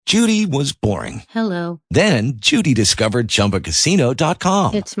Judy was boring. Hello. Then Judy discovered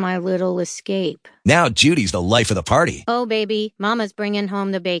ChumbaCasino.com. It's my little escape. Now Judy's the life of the party. Oh, baby, mama's bringing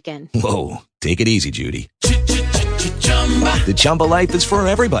home the bacon. Whoa, take it easy, Judy. The Chumba life is for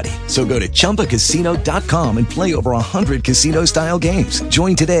everybody. So go to ChumbaCasino.com and play over 100 casino-style games.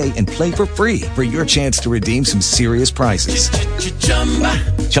 Join today and play for free for your chance to redeem some serious prizes.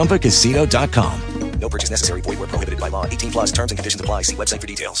 ChumbaCasino.com. No purchase necessary. Void where prohibited by law. 18 plus terms and conditions apply. See website for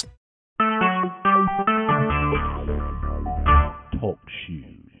details. Talk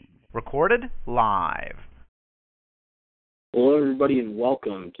shoes. Recorded live. Hello, everybody, and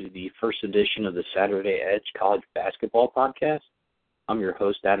welcome to the first edition of the Saturday Edge College Basketball Podcast. I'm your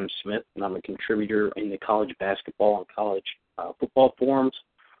host, Adam Smith, and I'm a contributor in the college basketball and college football forums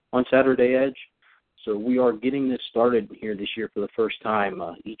on Saturday Edge. So we are getting this started here this year for the first time.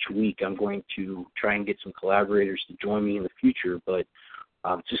 Each week I'm going to try and get some collaborators to join me in the future, but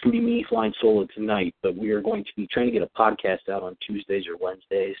it's just going to be me flying solo tonight. But we are going to be trying to get a podcast out on Tuesdays or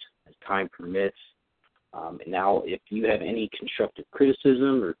Wednesdays as time permits. And now if you have any constructive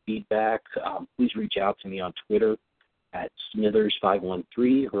criticism or feedback, please reach out to me on Twitter at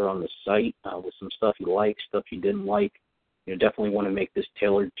Smithers513 or on the site with some stuff you like, stuff you didn't like. You know, definitely want to make this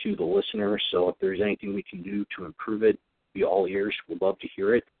tailored to the listener, so if there's anything we can do to improve it, be all ears. We'd love to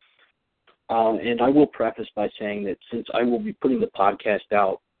hear it. And I will preface by saying that since I will be putting the podcast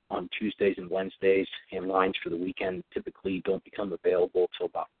out on Tuesdays and Wednesdays, and lines for the weekend typically don't become available until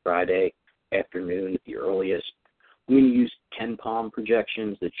about Friday afternoon at the earliest, I'm going to use Ken Palm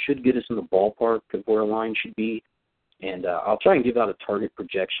projections that should get us in the ballpark of where a line should be. And I'll try and give out a target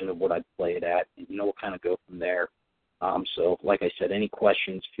projection of what I'd play it at, and we'll kind of go from there. So, like I said, any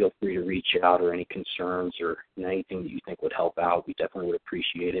questions, feel free to reach out, or any concerns or anything that you think would help out. We definitely would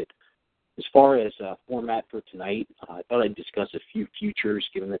appreciate it. As far as format for tonight, I thought I'd discuss a few futures,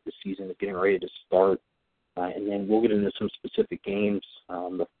 given that the season is getting ready to start. And then we'll get into some specific games.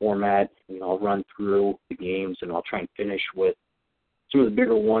 The format, I'll run through the games, and I'll try and finish with some of the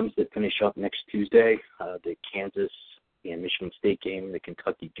bigger ones that finish up next Tuesday, the Kansas and Michigan State game, the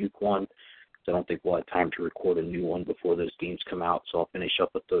Kentucky Duke one. So I don't think we'll have time to record a new one before those games come out, so I'll finish up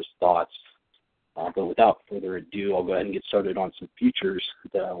with those thoughts. But without further ado, I'll go ahead and get started on some futures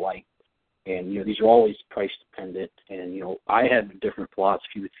that I like. And, these are always price dependent. And, I have a different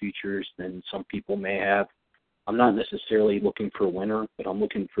philosophy with futures than some people may have. I'm not necessarily looking for a winner, but I'm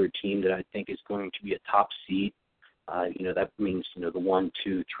looking for a team that I think is going to be a top seed. That means, the 1,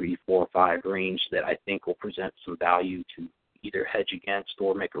 2, 3, 4, 5 range that I think will present some value to either hedge against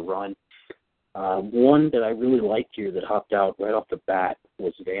or make a run. One that I really liked here that hopped out right off the bat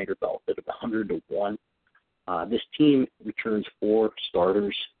was Vanderbilt at 100-1. This team returns 4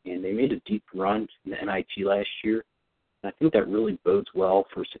 starters, and they made a deep run in the NIT last year. And I think that really bodes well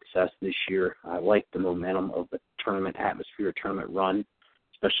for success this year. I like the momentum of the tournament atmosphere, tournament run,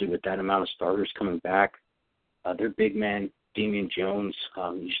 especially with that amount of starters coming back. Their big man, Damian Jones,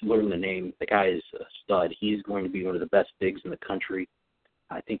 you should learn the name. The guy is a stud. He is going to be one of the best bigs in the country.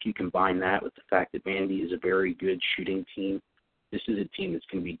 I think you combine that with the fact that Vandy is a very good shooting team. This is a team that's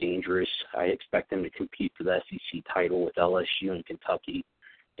going to be dangerous. I expect them to compete for the SEC title with LSU and Kentucky,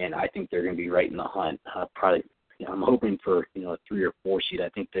 and I think they're going to be right in the hunt. I'm hoping for a 3 or 4 seed. I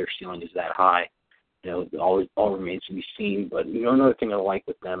think their ceiling is that high. It all remains to be seen. But another thing I like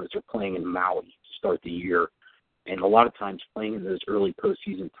with them is they're playing in Maui to start the year, and a lot of times playing in those early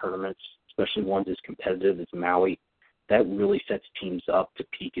postseason tournaments, especially ones as competitive as Maui, that really sets teams up to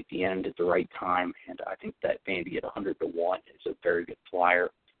peak at the end at the right time, and I think that Vandy at 100-1 is a very good flyer.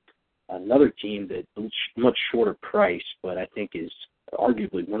 Another team that is much shorter price, but I think is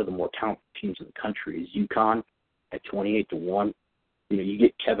arguably one of the more talented teams in the country, is UConn at 28-1. You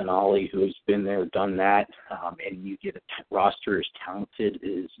get Kevin Ollie, who has been there, done that, and you get a roster as talented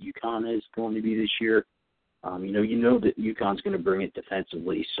as UConn is going to be this year. That UConn's going to bring it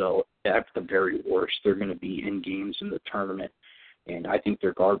defensively, so at the very worst, they're going to be in games in the tournament. And I think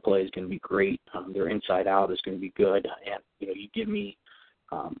their guard play is going to be great. Their inside out is going to be good. And, you give me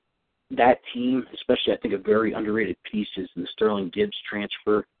that team, especially I think a very underrated piece is the Sterling Gibbs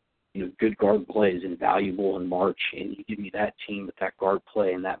transfer. Good guard play is invaluable in March, and you give me that team with that guard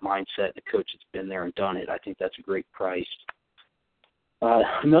play and that mindset, the coach that's been there and done it. I think that's a great price.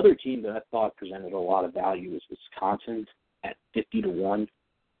 Another team that I thought presented a lot of value is Wisconsin at 50-1.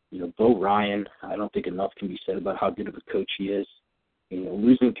 Bo Ryan, I don't think enough can be said about how good of a coach he is.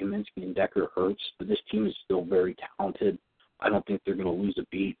 Losing Kaminsky and Decker hurts, but this team is still very talented. I don't think they're going to lose a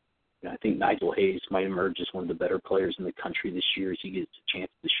beat. I think Nigel Hayes might emerge as one of the better players in the country this year as he gets a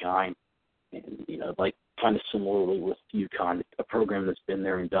chance to shine. And, like kind of similarly with UConn, a program that's been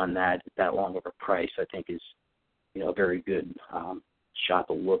there and done that at that long of a price, I think is, a very good shot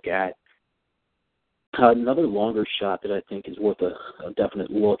to look at. Another longer shot that I think is worth a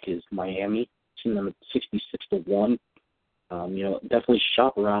definite look is Miami. Seen them at 66-1. Definitely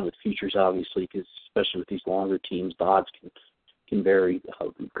shop around with futures, obviously, because especially with these longer teams, the odds can vary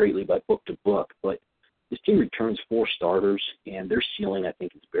greatly by book to book. But this team returns 4 starters, and their ceiling, I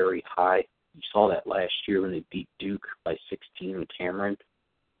think, is very high. You saw that last year when they beat Duke by 16 in Cameron.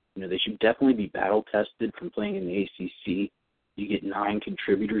 They should definitely be battle-tested from playing in the ACC. You get 9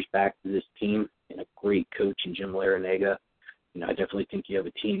 contributors back to this team and a great coach in Jim Larinaga. I definitely think you have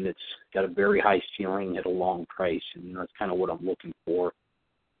a team that's got a very high ceiling at a long price, and that's kind of what I'm looking for.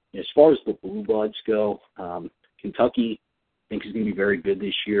 As far as the Blue Bloods go, Kentucky I think is going to be very good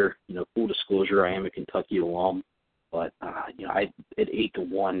this year. Full disclosure, I am a Kentucky alum, but at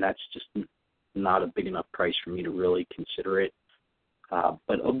 8-1, that's just not a big enough price for me to really consider it.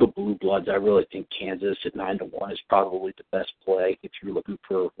 But of the Blue Bloods, I really think Kansas at 9-1 is probably the best play if you're looking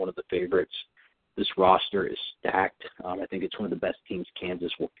for one of the favorites. This roster is stacked. I think it's one of the best teams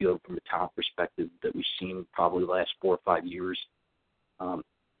Kansas will field from a talent perspective that we've seen probably the last 4 or 5 years.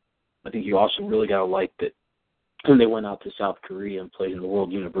 I think you also really got to like that when they went out to South Korea and played in the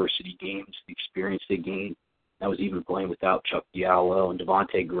World University Games, the experience they gained. That was even playing without Chuck Diallo and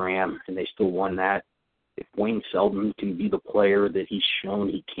Devontae Graham, and they still won that. If Wayne Selden can be the player that he's shown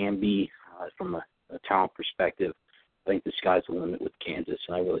he can be from a talent perspective, I think the sky's the limit with Kansas,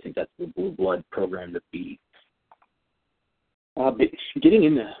 and I really think that's the Blue Blood program to beat. Getting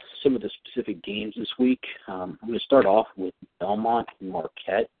into some of the specific games this week, I'm going to start off with Belmont and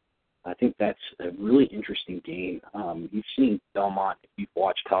Marquette. I think that's a really interesting game. You've seen Belmont, if you've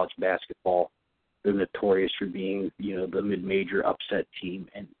watched college basketball, they're notorious for being, the mid-major upset team,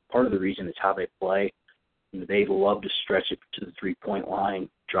 and part of the reason is how they play. They love to stretch it to the three-point line,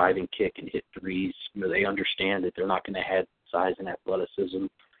 drive and kick and hit threes. They understand that they're not going to have size and athleticism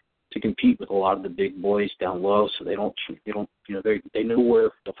to compete with a lot of the big boys down low, so they know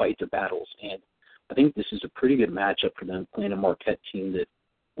where to fight the battles. And I think this is a pretty good matchup for them playing a Marquette team that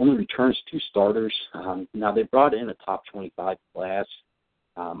only returns 2 starters. Now they brought in a top 25 class.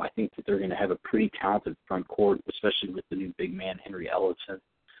 I think that they're going to have a pretty talented front court, especially with the new big man Henry Ellison.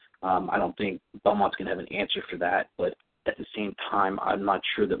 I don't think Belmont's going to have an answer for that, but at the same time, I'm not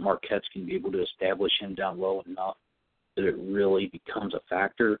sure that Marquette's going to be able to establish him down low enough that it really becomes a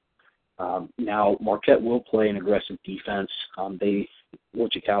factor. Now, Marquette will play an aggressive defense.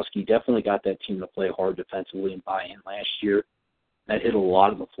 Wojciechowski definitely got that team to play hard defensively and buy in last year. That hit a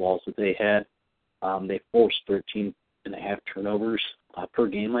lot of the flaws that they had. They forced 13.5 turnovers per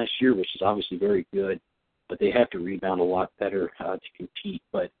game last year, which is obviously very good, but they have to rebound a lot better to compete.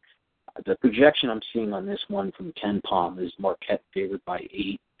 But the projection I'm seeing on this one from Ken Palm is Marquette favored by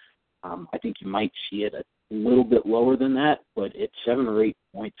 8. I think you might see it a little bit lower than that, but at 7 or 8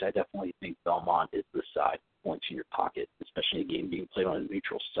 points, I definitely think Belmont is the side points in your pocket, especially a game being played on a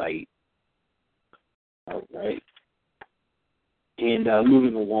neutral site. All right. And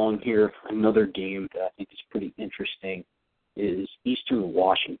moving along here, another game that I think is pretty interesting is Eastern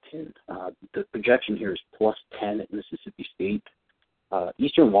Washington. The projection here is +10 at Mississippi State.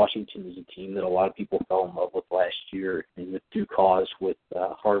 Eastern Washington is a team that a lot of people fell in love with last year, and with due cause with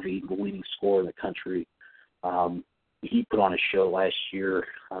Harvey, the leading scorer in the country. He put on a show last year.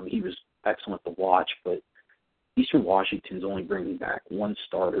 He was excellent to watch, but Eastern Washington's only bringing back 1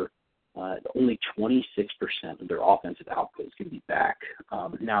 starter. Only 26% of their offensive output is going to be back.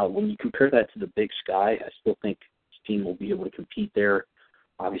 Now, when you compare that to the Big Sky, I still think this team will be able to compete there.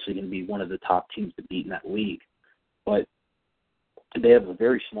 Obviously going to be one of the top teams to beat in that league. But they have a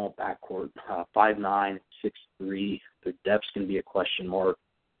very small backcourt, 5'9", 6'3". Their depth's going to be a question mark.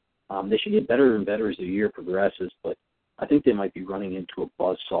 They should get better and better as the year progresses, but I think they might be running into a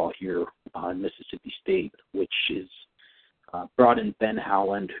buzzsaw here on Mississippi State, which is brought in Ben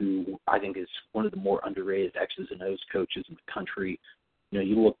Howland, who I think is one of the more underrated X's and O's coaches in the country.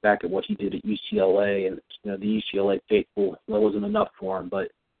 You look back at what he did at UCLA, and the UCLA faithful, that wasn't enough for him,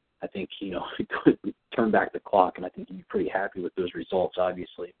 but I think he could turn back the clock, and I think he'd be pretty happy with those results,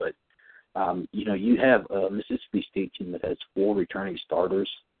 obviously. But you have a Mississippi State team that has 4 returning starters,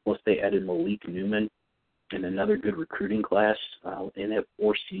 plus they added Malik Newman and another good recruiting class, and they have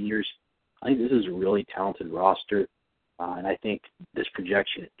 4 seniors. I think this is a really talented roster. And I think this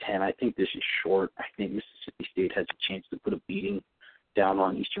projection at 10, I think this is short. I think Mississippi State has a chance to put a beating down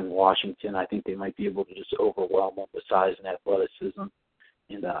on Eastern Washington. I think they might be able to just overwhelm them with size and athleticism.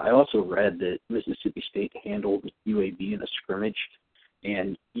 And I also read that Mississippi State handled UAB in a scrimmage,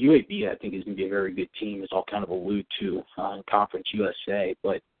 And UAB, I think, is going to be a very good team, as I'll kind of allude to in Conference USA.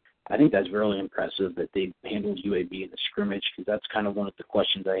 But I think that's really impressive that they handled UAB in the scrimmage, because that's kind of one of the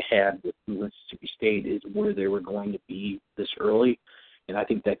questions I had with Mississippi State, is where they were going to be this early. And I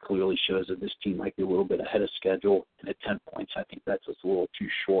think that clearly shows that this team might be a little bit ahead of schedule. And at 10 points, I think that's just a little too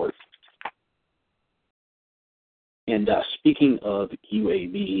short. And speaking of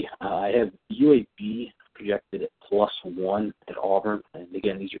UAB, I have UAB projected at +1 at Auburn. And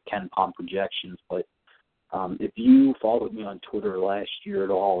again, these are KenPom projections, but if you followed me on Twitter last year at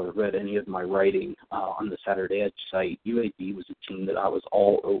all or read any of my writing on the Saturday Edge site, UAB was a team that I was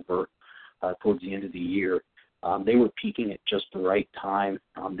all over towards the end of the year. They were peaking at just the right time.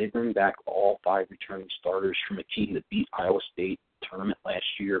 They bring back all 5 returning starters from a team that beat Iowa State tournament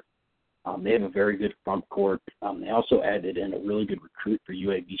last year. They have a very good front court. They also added in a really good recruit for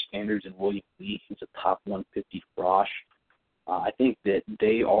UAB standards in William Lee. He's a top 150 frosh. I think that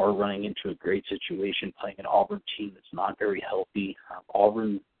they are running into a great situation playing an Auburn team that's not very healthy.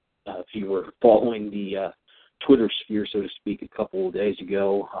 Auburn, if you were following the Twitter sphere, so to speak, a couple of days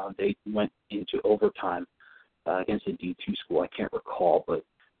ago, they went into overtime against a D2 school. I can't recall, but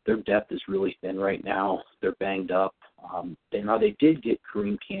their depth is really thin right now. They're banged up. They did get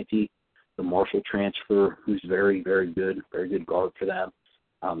Kareem Canty, the Marshall transfer, who's very, very good guard for them.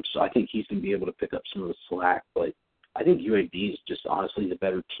 So I think he's going to be able to pick up some of the slack, but I think UAB is just honestly the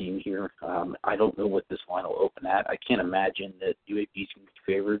better team here. I don't know what this line will open at. I can't imagine that UAB is going to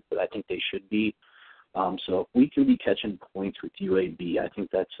be favored, but I think they should be. So if we can be catching points with UAB, I think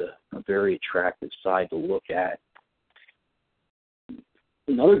that's a very attractive side to look at.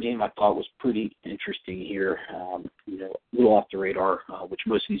 Another game I thought was pretty interesting here, a little off the radar, which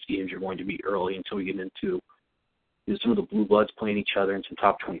most of these games are going to be early until we get into some of the Blue Bloods playing each other in some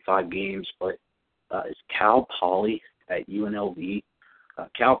top 25 games, but is Cal Poly at UNLV.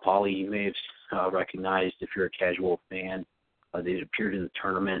 Cal Poly, you may have recognized if you're a casual fan. They appeared in the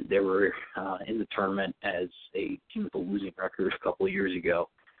tournament. They were in the tournament as a team with a losing record a couple of years ago.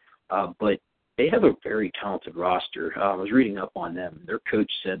 But they have a very talented roster. I was reading up on them. Their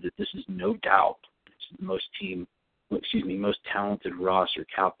coach said that this is no doubt the most talented roster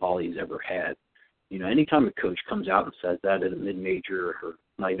Cal Poly has ever had. Anytime a coach comes out and says that at a mid-major, or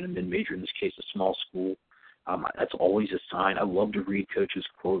not even a mid-major, in this case, a small school, that's always a sign. I love to read coaches'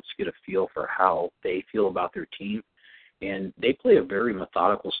 quotes, get a feel for how they feel about their team. And they play a very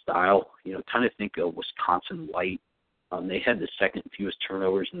methodical style, kind of think of Wisconsin light. They had the second fewest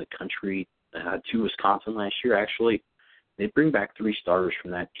turnovers in the country to Wisconsin last year, actually. They bring back 3 starters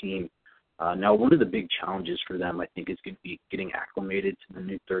from that team. Now, one of the big challenges for them, I think, is going to be getting acclimated to the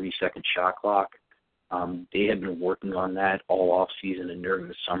new 30-second shot clock. They have been working on that all off-season and during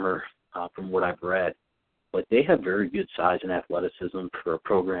the summer, from what I've read. But they have very good size and athleticism for a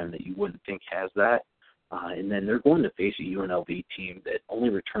program that you wouldn't think has that. And then they're going to face a UNLV team that only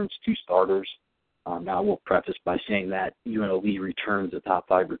returns 2 starters. Now, I will preface by saying that UNLV returns a top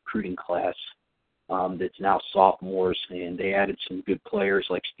 5 recruiting class that's now sophomores, and they added some good players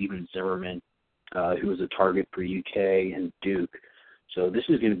like Steven Zimmerman, who was a target for UK and Duke. So this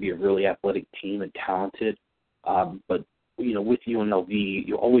is going to be a really athletic team and talented. But, with UNLV,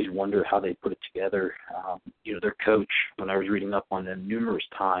 you always wonder how they put it together. Their coach, when I was reading up on them numerous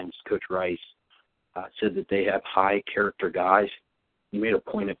times, Coach Rice, said that they have high character guys. He made a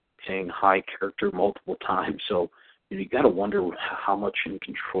point of saying high character multiple times. So you got to wonder how much in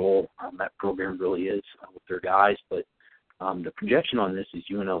control that program really is with their guys. But the projection on this is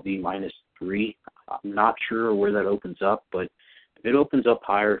UNLV -3. I'm not sure where that opens up, but if it opens up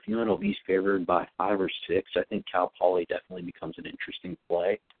higher, if UNLV is favored by 5 or 6, I think Cal Poly definitely becomes an interesting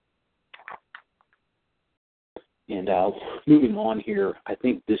play. And moving on here, I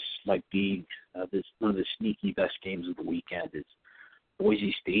think this might be one of the sneaky best games of the weekend is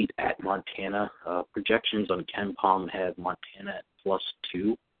Boise State at Montana. Projections on KenPom have Montana at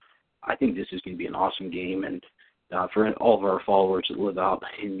 +2. I think this is going to be an awesome game, and for all of our followers that live out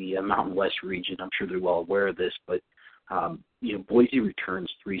in the Mountain West region, I'm sure they're well aware of this, but Boise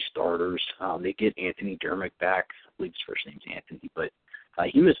returns 3 starters. They get Anthony Dermick back. I believe his first name's Anthony, but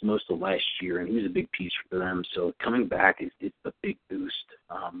he missed most of last year, and he was a big piece for them. So coming back is a big boost.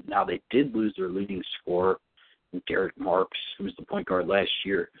 Now, they did lose their leading scorer, Derek Marks, who was the point guard last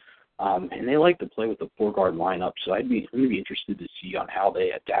year. And they like to play with a 4-guard lineup, so I'm going to be interested to see on how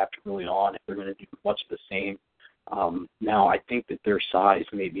they adapt early on, if they're going to do much the same. Now, I think that their size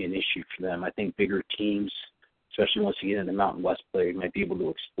may be an issue for them. I think bigger teams, especially once you get into Mountain West play, might be able to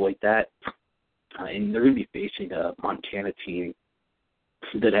exploit that. And they're going to be facing a Montana team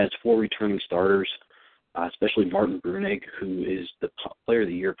that has 4 returning starters. especially Martin Brunig, who is the player of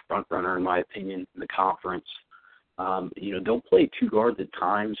the year frontrunner, in my opinion, in the conference. They'll play two guards at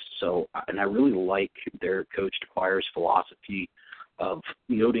times, and I really like their coach DeQuire's philosophy of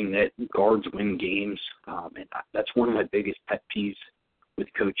noting that guards win games, and that's one of my biggest pet peeves with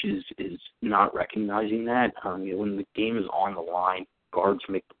coaches is not recognizing that. When the game is on the line, guards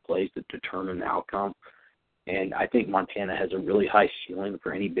make the plays that determine the outcome. And I think Montana has a really high ceiling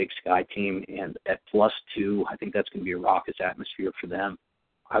for any Big Sky team. And at +2, I think that's going to be a raucous atmosphere for them.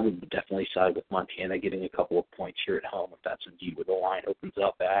 I would definitely side with Montana getting a couple of points here at home if that's indeed where the line opens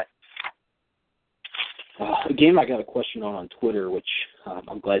up at. A game I got a question on Twitter, which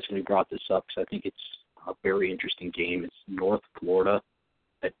I'm glad somebody brought this up because I think it's a very interesting game. It's North Florida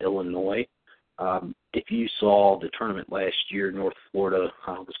at Illinois. If you saw the tournament last year, North Florida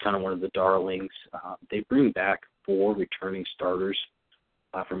was kind of one of the darlings. They bring back 4 returning starters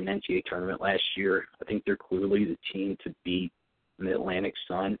from an NCAA tournament last year. I think they're clearly the team to beat in the Atlantic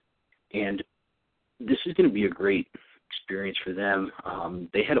Sun. And this is going to be a great experience for them.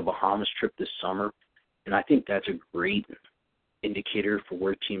 They had a Bahamas trip this summer, and I think that's a great indicator for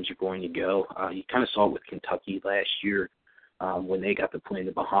where teams are going to go. You kind of saw it with Kentucky last year. When they got to play in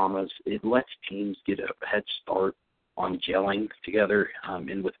the Bahamas, it lets teams get a head start on gelling together.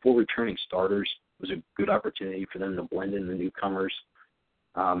 And with 4 returning starters, it was a good opportunity for them to blend in the newcomers.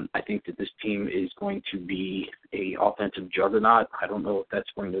 I think that this team is going to be a offensive juggernaut. I don't know if that's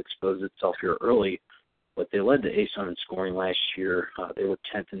going to expose itself here early, but they led the ASUN in scoring last year. They were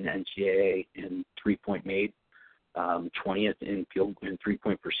 10th in the NCAA in three-point made, 20th in field and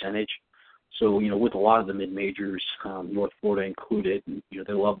three-point percentage. So, with a lot of the mid-majors, North Florida included,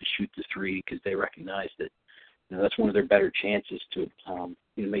 they love to shoot the three because they recognize that that's one of their better chances to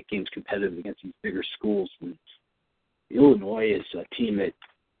make games competitive against these bigger schools. And Illinois is a team that's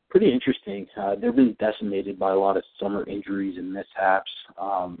pretty interesting. They've been decimated by a lot of summer injuries and mishaps.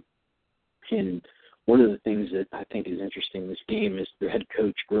 And one of the things that I think is interesting in this game is their head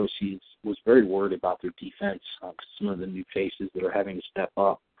coach, Grossi, was very worried about their defense, some of the new faces that are having to step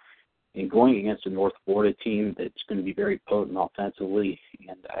up. And going against a North Florida team that's going to be very potent offensively.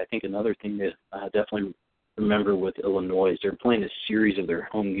 And I think another thing that I definitely remember with Illinois is they're playing a series of their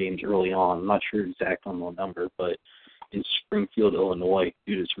home games early on. I'm not sure exact on the number, but in Springfield, Illinois,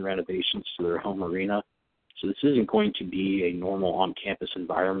 due to some renovations to their home arena. So this isn't going to be a normal on-campus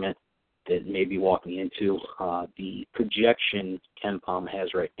environment that may be walking into. The projection KenPom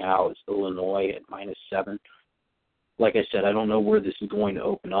has right now is Illinois at -7. Like I said, I don't know where this is going to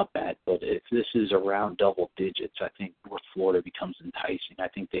open up at, but if this is around double digits, I think North Florida becomes enticing. I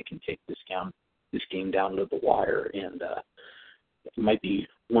think they can take this game down to the wire, and it might be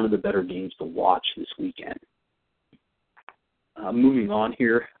one of the better games to watch this weekend. Moving on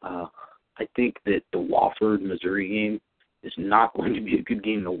here, I think that the Wofford, Missouri game is not going to be a good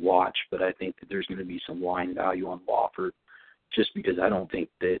game to watch, but I think that there's going to be some line value on Wofford just because I don't think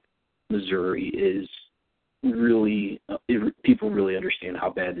that Missouri is really people really understand how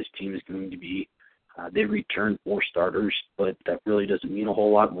bad this team is going to be. They returned 4 starters, but that really doesn't mean a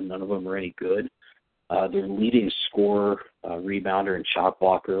whole lot when none of them are any good. Their leading scorer, rebounder, and shot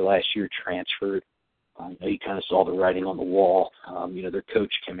blocker last year transferred. You kind of saw the writing on the wall. Their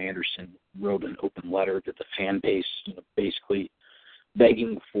coach, Kim Anderson, wrote an open letter to the fan base, basically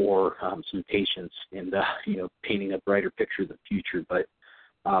begging for some patience and, painting a brighter picture of the future. But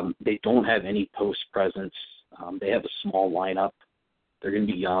they don't have any post presence. They have a small lineup. They're going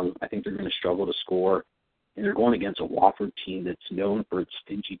to be young. I think they're going to struggle to score. And they're going against a Wofford team that's known for its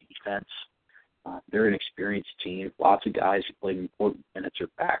stingy defense. They're an experienced team. Lots of guys who played important minutes are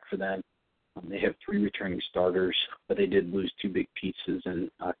back for them. They have 3 returning starters, but they did lose 2 big pieces in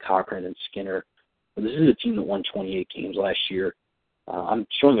Cochran and Skinner. But this is a team that won 28 games last year. I'm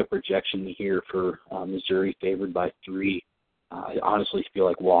showing a projection here for Missouri favored by 3. I honestly feel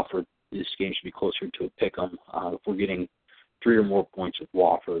like Wofford, this game should be closer to a pick-em. If we're getting 3 or more points with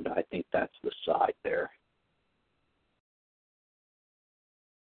Wofford, I think that's the side there.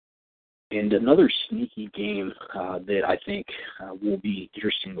 And another sneaky game that I think will be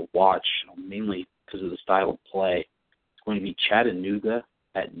interesting to watch, mainly because of the style of play, is going to be Chattanooga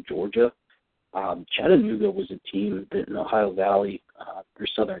at Georgia. Chattanooga was a team that in Ohio Valley, or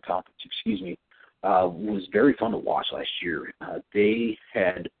Southern Conference, was very fun to watch last year. They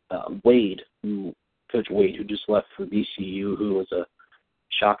had Coach Wade, who just left for VCU, who was a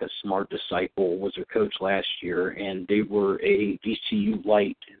Shaka Smart disciple, was their coach last year, and they were a VCU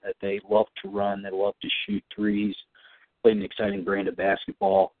light in that they loved to run, they loved to shoot threes, played an exciting brand of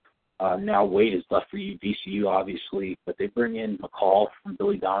basketball. Now Wade has left for VCU, obviously, but they bring in McCall from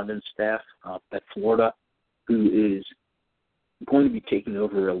Billy Donovan's staff at Florida. who is going to be taking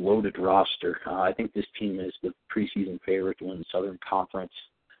over a loaded roster. I think this team is the preseason favorite to win the Southern Conference,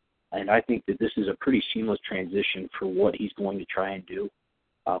 and I think that this is a pretty seamless transition for what he's going to try and do.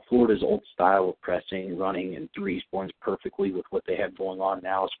 Florida's old style of pressing, running, and threes blends perfectly with what they have going on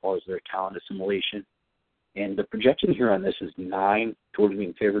now as far as their talent assimilation. And the projection here on this is 9, Georgia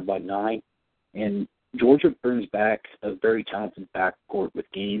being favored by 9. And Georgia brings back a very talented backcourt with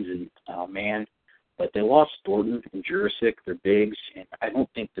Gaines and Mann, but they lost Thornton and Jurisic, their bigs, and I don't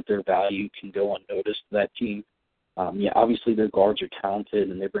think that their value can go unnoticed to that team. Obviously their guards are talented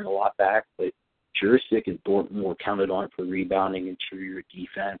and they bring a lot back, but Jurisic and Thornton were counted on for rebounding, interior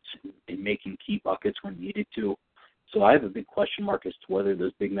defense, and making key buckets when needed to. So I have a big question mark as to whether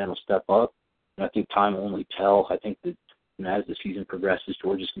those big men will step up. And I think time will only tell. I think that as the season progresses,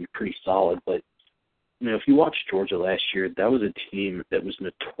 Georgia's going to be pretty solid. But, if you watched Georgia last year, that was a team that was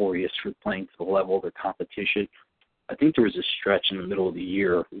notorious for playing to the level of their competition. I think there was a stretch in the middle of the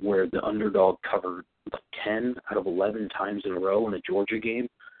year where the underdog covered 10 out of 11 times in a row in a Georgia game.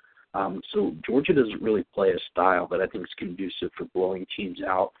 So Georgia doesn't really play a style that I think is conducive for blowing teams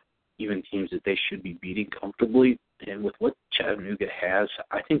out, even teams that they should be beating comfortably. And with what Chattanooga has,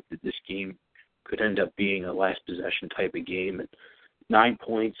 I think that this game could end up being a last possession type of game. And 9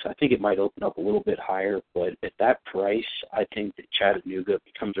 points, I think it might open up a little bit higher, but at that price, I think that Chattanooga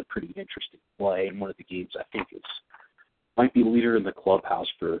becomes a pretty interesting play and one of the games I think might be leader in the clubhouse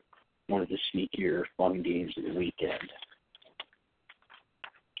for one of the sneakier fun games of the weekend.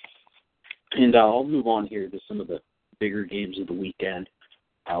 And I'll move on here to some of the bigger games of the weekend.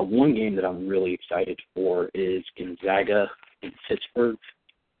 One game that I'm really excited for is Gonzaga in Pittsburgh.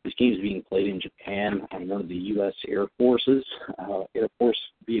 This game is being played in Japan on one of the U.S. Air Forces, Air Force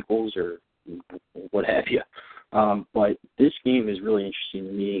vehicles or what have you. But this game is really interesting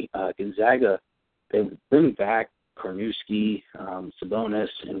to me. Gonzaga, they bring back Karnowski, Sabonis,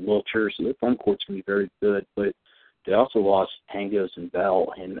 and Wilcher, so their front court's going to be very good, but they also lost Pangos and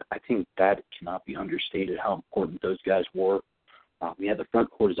Bell, and I think that cannot be understated how important those guys were. The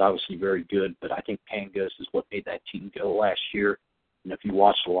front court is obviously very good, but I think Pangos is what made that team go last year. And if you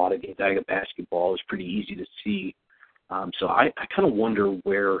watched a lot of Gonzaga basketball, it was pretty easy to see. So I kind of wonder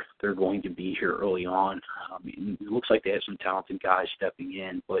where they're going to be here early on. It looks like they have some talented guys stepping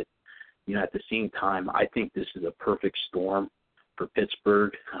in, but at the same time, I think this is a perfect storm for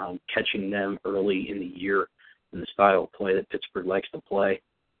Pittsburgh, catching them early in the year in the style of play that Pittsburgh likes to play.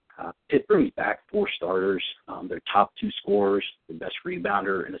 Pitt brings back 4 starters. Their top 2 scorers, the best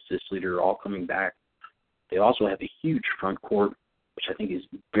rebounder and assist leader are all coming back. They also have a huge front court, which I think is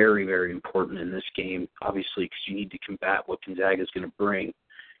very, very important in this game, obviously, because you need to combat what Gonzaga is going to bring.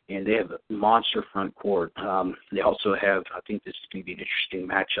 And they have a monster front court. They also have, I think this is going to be an interesting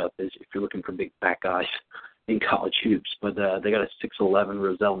matchup if you're looking for big fat guys in college hoops. But they got a 6'11"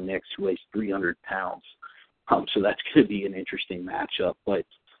 Roselle Nix who weighs 300 pounds. So that's going to be an interesting matchup. But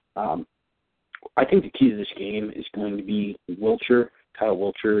I think the key to this game is going to be Kyle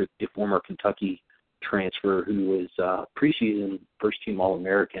Wilcher, the former Kentucky transfer who was preseason first-team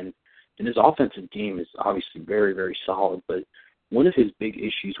All-American. And his offensive game is obviously very, very solid. But one of his big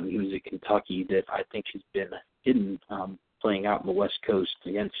issues when he was at Kentucky that I think has been hidden playing out on the West Coast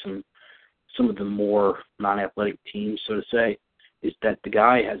against some of the more non-athletic teams, so to say, is that the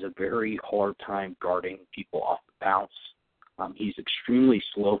guy has a very hard time guarding people off the bounce. He's extremely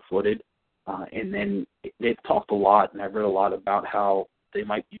slow-footed, and then they've talked a lot, and I've read a lot about how they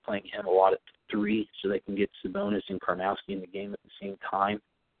might be playing him a lot at 3 so they can get Sabonis and Karnowski in the game at the same time.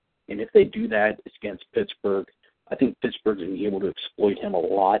 And if they do that against Pittsburgh, I think Pittsburgh's going to be able to exploit him a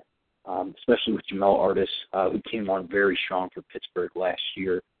lot, especially with Jamel Artis, who came on very strong for Pittsburgh last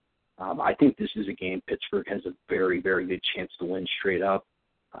year. I think this is a game Pittsburgh has a very, very good chance to win straight up.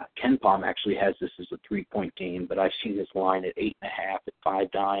 Ken Pom actually has this as a 3-point game, but I've seen this line at 8.5 at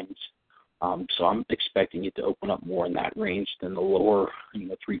 5 dimes. So I'm expecting it to open up more in that range than the lower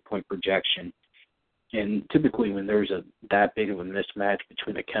 3-point projection. And typically when there's that big of a mismatch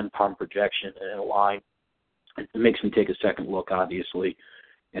between a Ken Pom projection and a line, it makes me take a second look, obviously.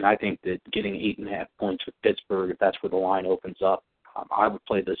 And I think that getting 8.5 points with Pittsburgh, if that's where the line opens up, I would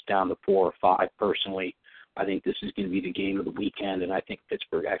play this down to 4 or 5 personally. I think this is going to be the game of the weekend, and I think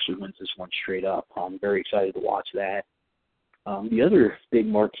Pittsburgh actually wins this one straight up. I'm very excited to watch that. The other big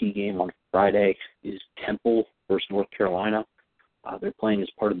marquee game on Friday is Temple versus North Carolina. They're playing as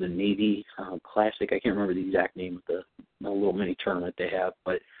part of the Navy Classic. I can't remember the exact name of the little mini tournament they have,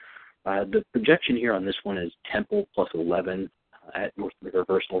 but the projection here on this one is Temple plus 11 at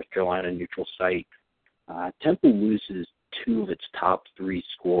versus North Carolina neutral site. Temple loses 2 of its top 3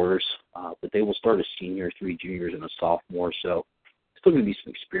 scorers, but they will start a senior 3 more. So still going to be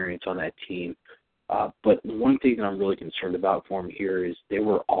some experience on that team. But one thing that I'm really concerned about for them here is they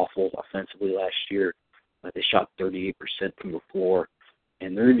were awful offensively last year. They shot 38% from the floor,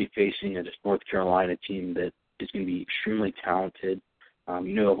 and they're going to be facing a North Carolina team that is going to be extremely talented.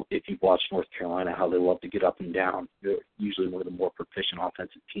 If you've watched North Carolina, how they love to get up and down. They're usually one of the more proficient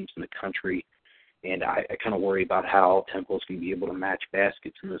offensive teams in the country, and I kind of worry about how Temple is going to be able to match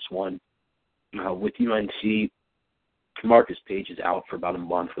baskets in this one. With UNC, Marcus Page is out for about a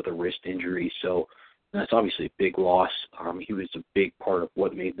month with a wrist injury, so that's obviously a big loss. He was a big part of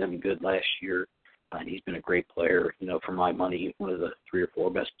what made them good last year, and he's been a great player. For my money, one of the 3 or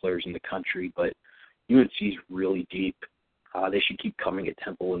 4 best players in the country. But UNC is really deep. They should keep coming at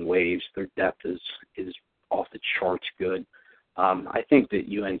Temple in waves. Their depth is off the charts good. I think that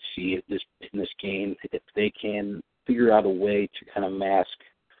UNC in this game, if they can figure out a way to kind of mask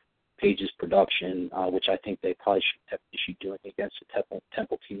Page's production, which I think they probably should have issue doing against the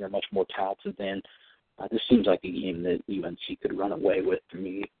Temple team they're much more talented than. This seems like a game that UNC could run away with for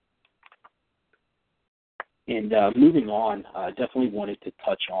me. And moving on, definitely wanted to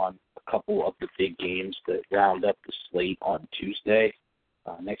touch on a couple of the big games that round up the slate on Tuesday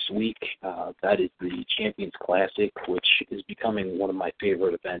next week. That is the Champions Classic, which is becoming one of my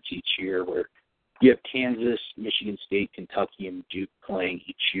favorite events each year, where you have Kansas, Michigan State, Kentucky, and Duke playing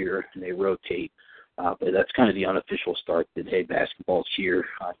each year, and they rotate. But that's kind of the unofficial start that, hey, basketball's here.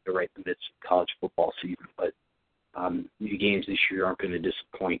 You're right in the midst of college football season. But the games this year aren't going to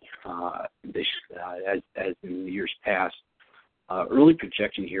disappoint as in the years past. Early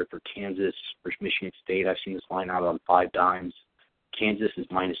projection here for Kansas versus Michigan State. I've seen this line out on 5 dimes. Kansas is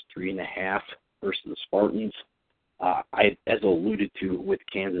 -3.5 versus the Spartans. As alluded to with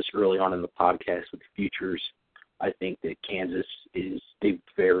Kansas early on in the podcast with the futures, I think that Kansas is a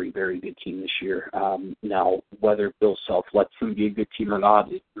very, very good team this year. Now, whether Bill Self lets them be a good team or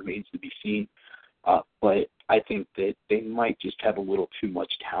not, it remains to be seen. But I think that they might just have a little too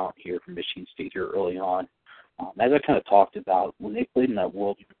much talent here for Michigan State here early on. As I kind of talked about, when they played in that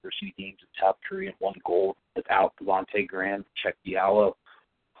World University Games in South Korea and won gold without Devontae Graham, Check Diallo,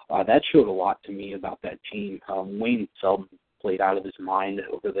 that showed a lot to me about that team. Wayne Selden played out of his mind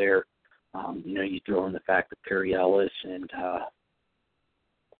over there. You throw in the fact that Perry Ellis and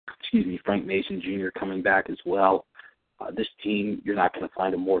Frank Mason Jr. coming back as well. This team, you're not going to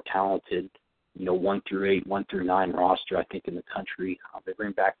find a more talented, 1 through 8, 1 through 9 roster, I think, in the country. They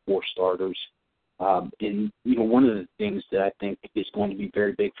bring back 4 starters. And one of the things that I think is going to be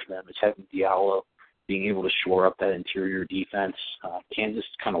very big for them is having Diallo being able to shore up that interior defense. Kansas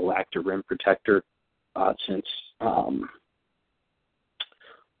kind of lacked a rim protector since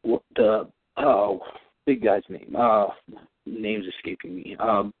big guy's name. Name's escaping me.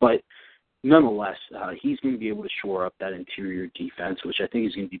 But nonetheless, he's going to be able to shore up that interior defense, which I think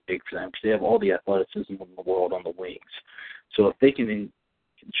is going to be big for them because they have all the athleticism in the world on the wings. So if they can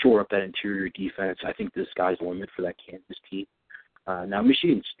shore up that interior defense, I think the sky's the limit for that Kansas team. Now,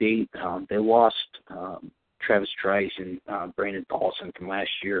 Michigan State, they lost Travis Trice and Brandon Paulson from last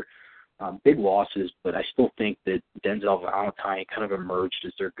year. Big losses, but I still think that Denzel Valentine kind of emerged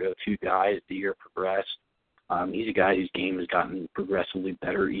as their go-to guy as the year progressed. He's a guy whose game has gotten progressively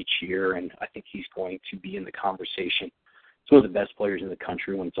better each year, and I think he's going to be in the conversation. He's one of the best players in the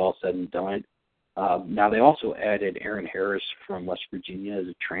country when it's all said and done. Now, they also added Aaron Harris from West Virginia as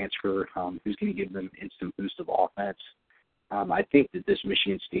a transfer who's going to give them an instant boost of offense. I think that this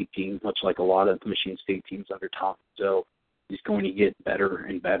Michigan State team, much like a lot of Michigan State teams under Tom Izzo, is going to get better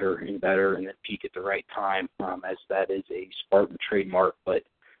and better and better and then peak at the right time, as that is a Spartan trademark. But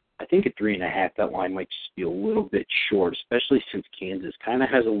I think at 3.5, that line might just be a little bit short, especially since Kansas kind of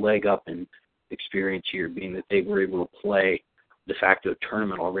has a leg up in experience here, being that they were able to play de facto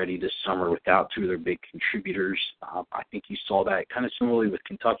tournament already this summer without 2 of their big contributors. I think you saw that kind of similarly with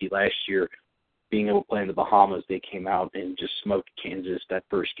Kentucky last year, being able to play in the Bahamas. They came out and just smoked Kansas that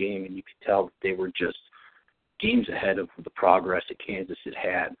first game, and you could tell that they were just games ahead of the progress that Kansas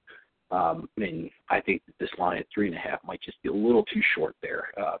had. And I think that this line at 3.5 might just be a little too short there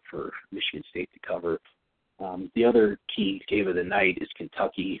for Michigan State to cover. The other key game of the night is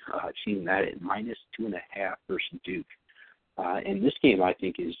Kentucky. I've seen that at -2.5 versus Duke. And this game, I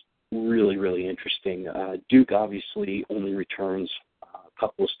think, is really, really interesting. Duke obviously only returns a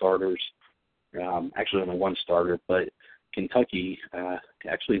couple of starters, actually only 1 starter, but Kentucky,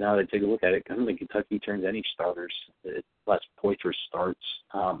 actually, now that I take a look at it, I don't think Kentucky turns any starters unless Poitras starts.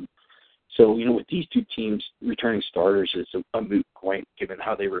 So, with these 2 teams returning starters, it's a moot point given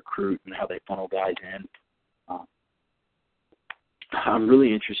how they recruit and how they funnel guys in. I'm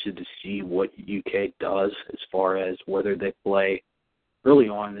really interested to see what UK does as far as whether they play. Early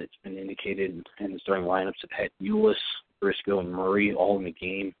on, it's been indicated in the starting lineups have had Ulis, Briscoe, and Murray all in the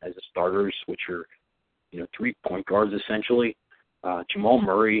game as the starters, which are 3 point guards essentially. Jamal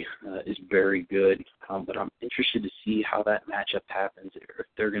Murray is very good, but I'm interested to see how that matchup happens. If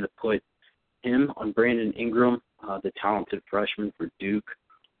they're going to put him on Brandon Ingram, the talented freshman for Duke,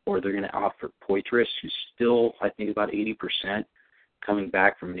 or they're going to opt for Poitras, who's still, I think, about 80% coming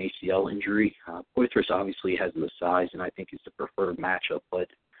back from an ACL injury. Poitras obviously has the size, and I think is the preferred matchup, but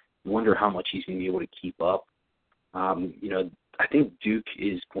I wonder how much he's going to be able to keep up. I think Duke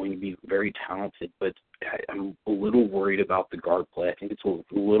is going to be very talented, but I'm a little worried about the guard play. I think it's a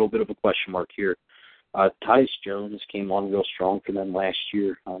little bit of a question mark here. Tyus Jones came on real strong for them last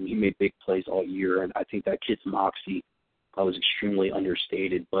year. He made big plays all year, and I think that kid's moxie was extremely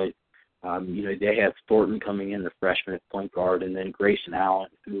understated. But, they have Thornton coming in, the freshman at point guard, and then Grayson Allen,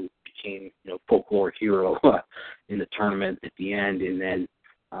 who became, folklore hero in the tournament at the end, and then,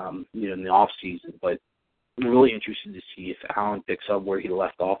 in the offseason. But I'm really interested to see if Allen picks up where he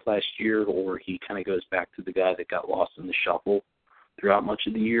left off last year, or he kind of goes back to the guy that got lost in the shuffle throughout much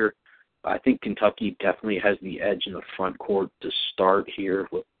of the year. I think Kentucky definitely has the edge in the front court to start here.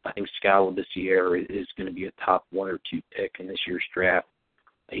 I think Scalabrine is going to be a top 1 or 2 pick in this year's draft.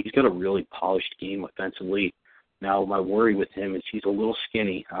 He's got a really polished game offensively. Now, my worry with him is he's a little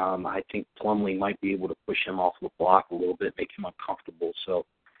skinny. I think Plumlee might be able to push him off the block a little bit, make him uncomfortable. So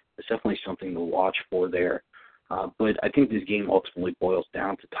it's definitely something to watch for there. But I think this game ultimately boils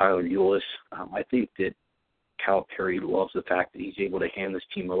down to Tyler Ulis. I think that Calipari loves the fact that he's able to hand this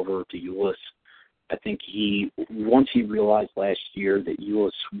team over to Ulis. I think once he realized last year that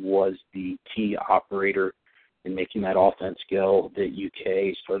Ulis was the key operator in making that offense go, that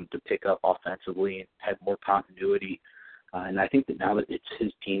UK started to pick up offensively and had more continuity. And I think that now that it's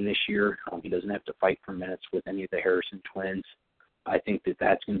his team this year, he doesn't have to fight for minutes with any of the Harrison twins. I think that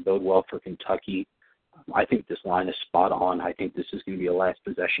that's going to bode well for Kentucky. I think this line is spot on. I think this is going to be a last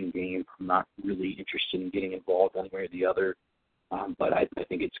possession game. I'm not really interested in getting involved one way or the other. But I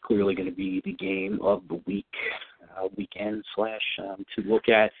think it's clearly going to be the game of the weekend / to look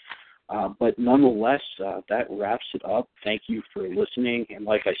at. But nonetheless, that wraps it up. Thank you for listening. And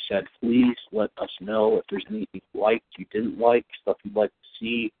like I said, please let us know if there's anything you liked, you didn't like, stuff you'd like to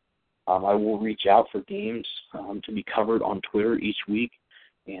see. I will reach out for games to be covered on Twitter each week.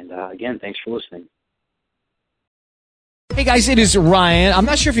 And again, thanks for listening. Hey guys, it is Ryan. I'm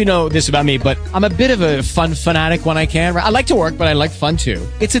not sure if you know this about me, but I'm a bit of a fun fanatic when I can. I like to work, but I like fun too.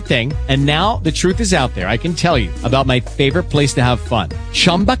 It's a thing. And now the truth is out there. I can tell you about my favorite place to have fun.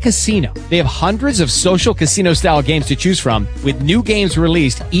 Chumba Casino. They have hundreds of social casino style games to choose from with new games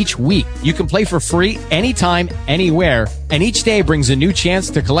released each week. You can play for free anytime, anywhere. And each day brings a new chance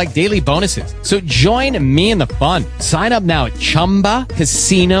to collect daily bonuses. So join me in the fun. Sign up now at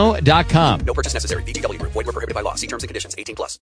ChumbaCasino.com. No purchase necessary. VGW Group. Void where prohibited by law. See terms and conditions. 18+.